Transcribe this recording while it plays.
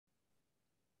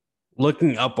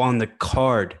looking up on the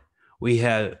card, we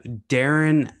have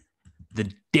Darren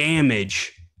the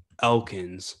Damage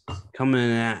Elkins coming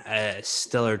in at a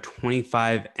stellar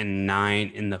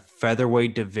 25-9 in the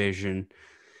featherweight division.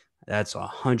 That's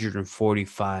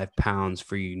 145 pounds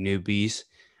for you newbies.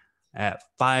 At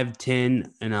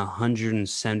 5'10 and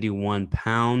 171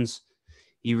 pounds,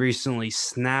 he recently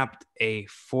snapped a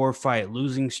 4-fight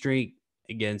losing streak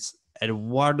against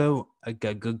Eduardo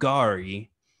Gagari.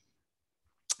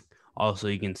 Also,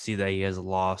 you can see that he has a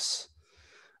loss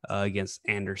against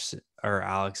Anderson or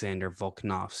Alexander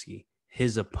Volkanovski.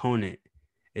 His opponent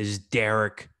is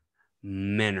Darrick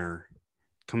Minner,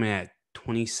 coming at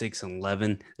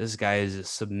 26-11. This guy is a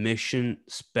submission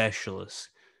specialist,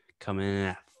 coming in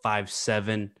at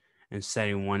 5'7 and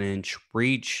 71-inch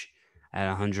reach at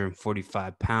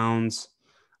 145 pounds.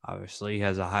 Obviously, he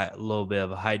has a little bit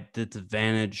of a height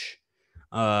disadvantage.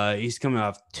 He's coming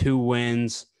off 2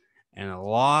 wins and a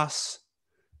loss.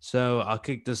 So I'll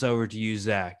kick this over to you,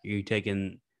 Zach. Are you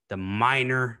taking the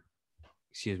Minner,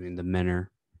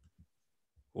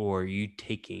 or are you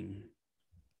taking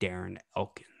Darren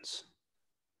Elkins?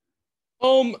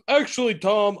 Actually,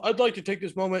 Tom, I'd like to take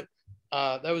this moment.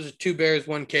 That was a 2 Bears,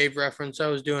 1 Cave reference. I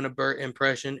was doing a Burt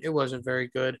impression. It wasn't very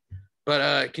good.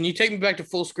 But can you take me back to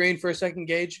full screen for a second,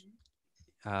 Gage?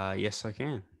 Yes, I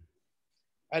can.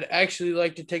 I'd actually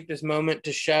like to take this moment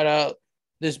to shout out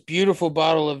this beautiful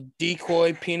bottle of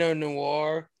Decoy Pinot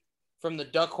Noir from the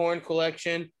Duckhorn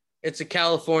collection. It's a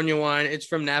California wine. It's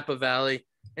from Napa Valley,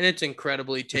 and it's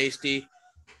incredibly tasty.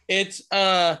 It's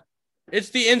the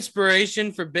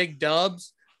inspiration for big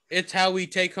dubs. It's how we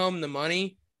take home the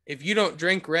money. If you don't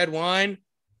drink red wine,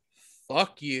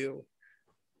 fuck you.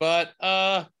 But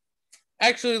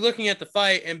actually looking at the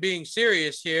fight and being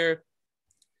serious here,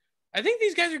 I think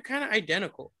these guys are kind of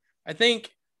identical. I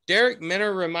think Darrick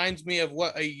Minner reminds me of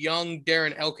what a young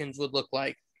Darren Elkins would look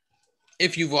like.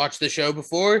 If you've watched the show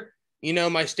before, you know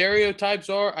my stereotypes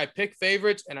are I pick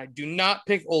favorites and I do not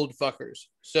pick old fuckers.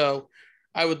 So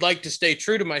I would like to stay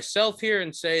true to myself here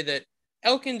and say that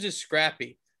Elkins is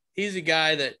scrappy. He's a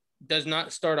guy that does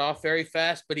not start off very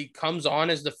fast, but he comes on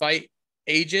as the fight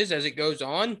ages, as it goes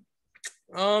on.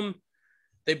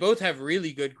 They both have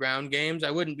really good ground games.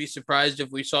 I wouldn't be surprised if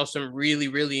we saw some really,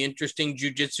 really interesting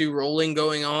jiu-jitsu rolling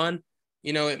going on.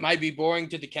 You know, it might be boring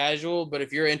to the casual, but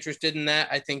if you're interested in that,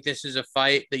 I think this is a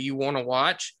fight that you want to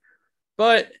watch.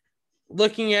 But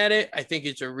looking at it, I think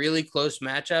it's a really close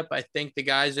matchup. I think the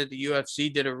guys at the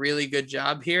UFC did a really good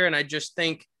job here. And I just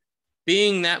think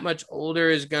being that much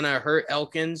older is going to hurt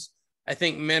Elkins. I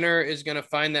think Minner is going to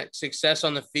find that success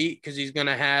on the feet because he's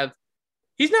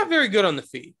not very good on the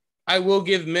feet. I will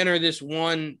give Minner this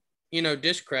one,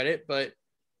 discredit, but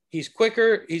he's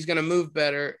quicker. He's going to move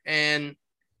better. And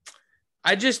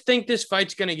I just think this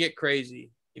fight's going to get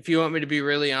crazy. If you want me to be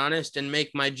really honest and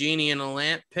make my genie in a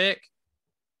lamp pick,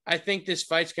 I think this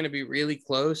fight's going to be really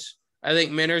close. I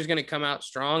think Minner's going to come out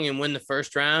strong and win the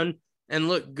first round and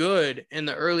look good in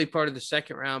the early part of the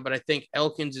second round. But I think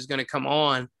Elkins is going to come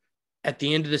on at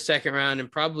the end of the second round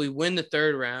and probably win the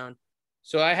third round.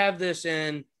 So I have this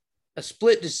in a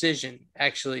split decision,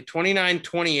 actually,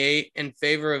 29-28 in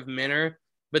favor of Minner.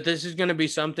 But this is going to be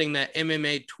something that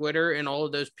MMA Twitter and all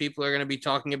of those people are going to be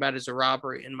talking about as a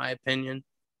robbery, in my opinion.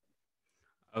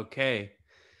 Okay.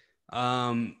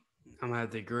 I'm going to have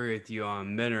to agree with you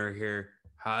on Minner here.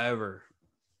 However,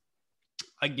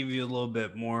 I give you a little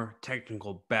bit more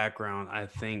technical background, I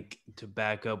think, to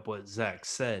back up what Zach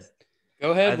said.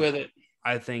 Go ahead with it.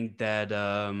 I think that,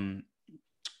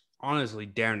 honestly,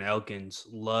 Darren Elkins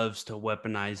loves to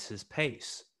weaponize his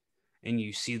pace. And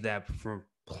you see that from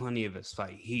plenty of his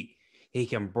fight. He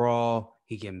can brawl,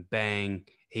 he can bang,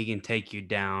 he can take you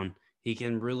down. He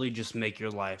can really just make your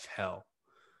life hell.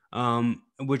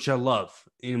 Which I love,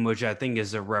 and which I think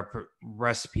is a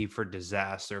recipe for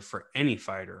disaster for any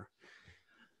fighter.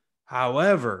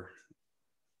 However,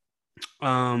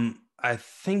 I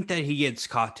think that he gets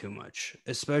caught too much,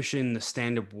 especially in the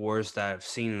stand-up wars that I've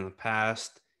seen in the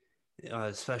past,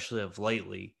 especially of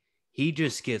lately. He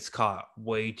just gets caught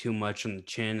way too much on the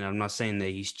chin. I'm not saying that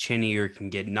he's chinny or can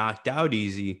get knocked out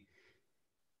easy,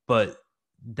 but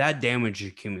that damage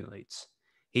accumulates.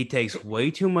 He takes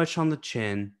way too much on the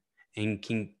chin and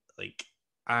can,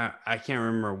 I can't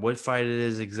remember what fight it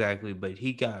is exactly, but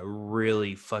he got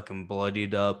really fucking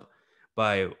bloodied up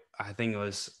by, I think it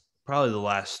was probably the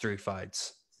last 3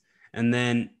 fights. And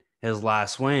then his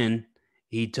last win,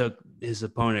 he took his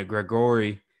opponent,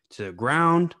 Gregory, to the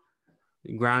ground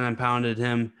and pounded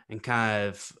him and kind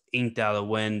of inked out a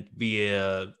win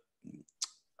via,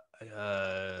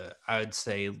 I would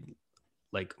say,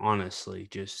 honestly,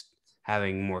 just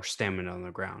having more stamina on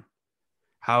the ground.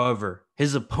 However,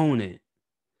 his opponent,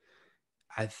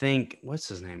 I think, what's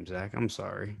his name, Zach? I'm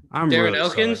sorry. I'm Darren really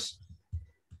sorry. Elkins?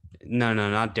 No,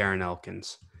 not Darren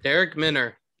Elkins. Darrick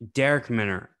Minner. Darrick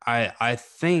Minner. I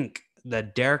think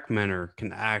that Darrick Minner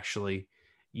can actually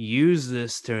use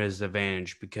this to his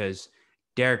advantage because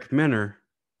Darrick Minner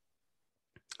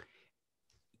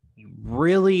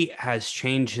really has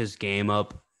changed his game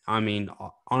up. I mean,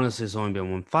 honestly, it's only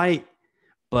been one fight,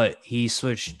 but he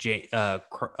switched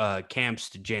camps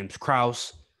to James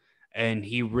Krause, and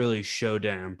he really showed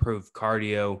an improved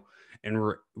cardio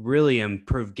and really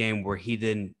improved game where he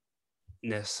didn't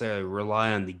necessarily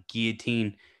rely on the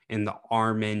guillotine and the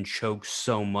arm in choke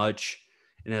so much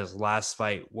in his last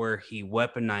fight, where he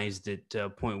weaponized it to a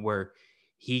point where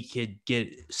he could get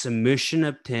submission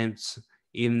attempts,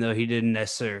 even though he didn't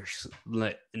necessarily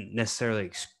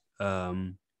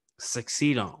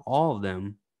succeed on all of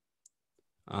them,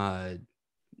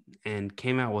 and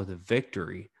came out with a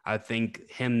victory. I think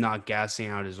him not gassing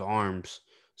out his arms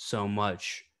so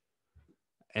much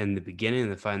in the beginning of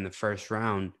the fight in the first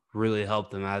round really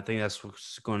helped him. I think that's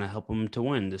what's going to help him to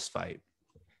win this fight.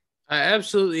 I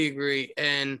absolutely agree.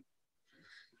 And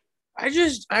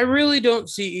I really don't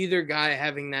see either guy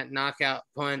having that knockout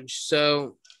punch.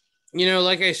 So,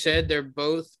 like I said, they're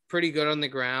both pretty good on the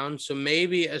ground. So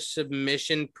maybe a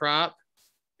submission prop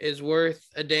is worth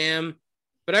a damn.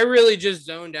 But I really just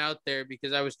zoned out there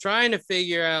because I was trying to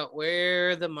figure out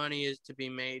where the money is to be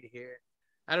made here.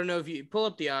 I don't know if you pull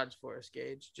up the odds for us,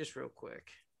 Gage, just real quick.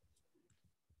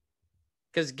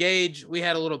 Because Gage, we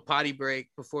had a little potty break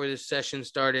before this session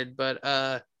started,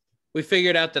 but we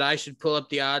figured out that I should pull up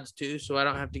the odds too, so I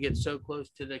don't have to get so close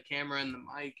to the camera and the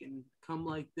mic and come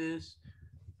like this.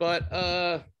 But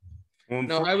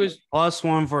no, I was plus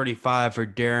 145 for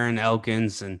Darren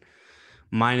Elkins and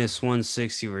minus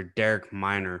 160 for Darrick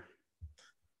Minner.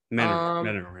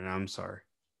 Minner, I'm sorry.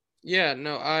 Yeah,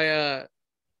 no,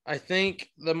 I think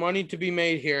the money to be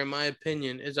made here, in my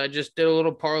opinion, is I just did a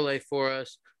little parlay for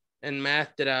us and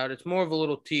mathed it out. It's more of a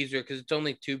little teaser because it's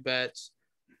only 2 bets.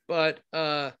 But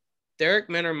Darrick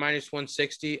Minner minus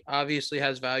 160 obviously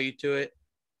has value to it.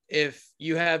 If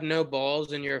you have no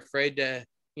balls and you're afraid to,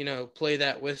 play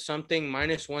that with something,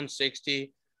 minus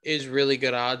 160 is really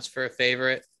good odds for a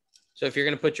favorite. So if you're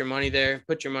going to put your money there,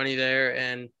 put your money there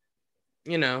and,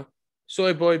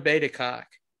 soy boy beta cock.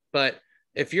 But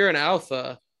if you're an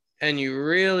alpha and you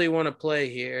really want to play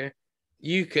here,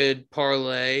 you could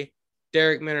parlay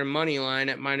Darrick Minner money line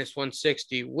at minus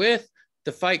 160 with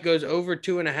the fight goes over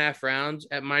 2.5 rounds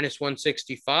at minus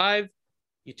 165.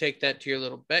 You take that to your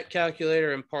little bet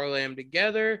calculator and parlay them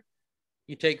together.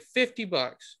 You take $50.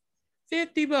 $50.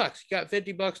 You got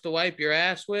 $50 to wipe your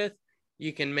ass with.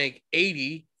 You can make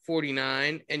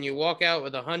 80.49 and you walk out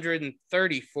with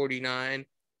 130.49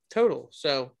 total.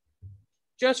 So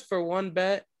just for one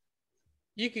bet,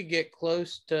 you could get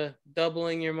close to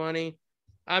doubling your money.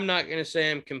 I'm not going to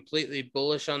say I'm completely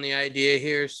bullish on the idea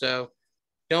here, so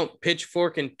don't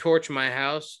pitchfork and torch my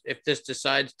house if this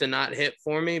decides to not hit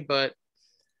for me. But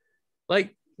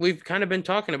like we've kind of been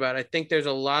talking about, I think there's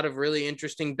a lot of really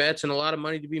interesting bets and a lot of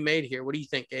money to be made here. What do you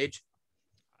think, Gage?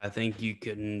 I think you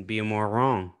couldn't be more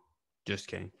wrong. Just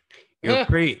kidding. You're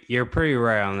pretty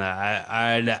right on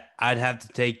that. I'd have to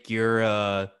take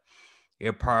your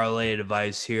parlay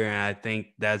advice here, and I think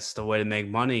that's the way to make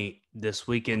money this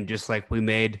weekend, just like we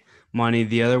made money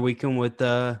the other weekend with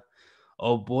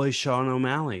old boy Sean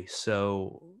O'Malley.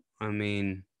 So I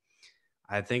mean,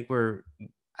 I think we're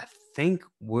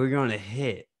gonna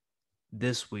hit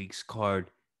this week's card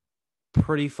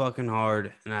pretty fucking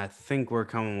hard, and I think we're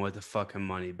coming with the fucking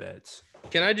money bets.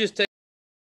 Can I just take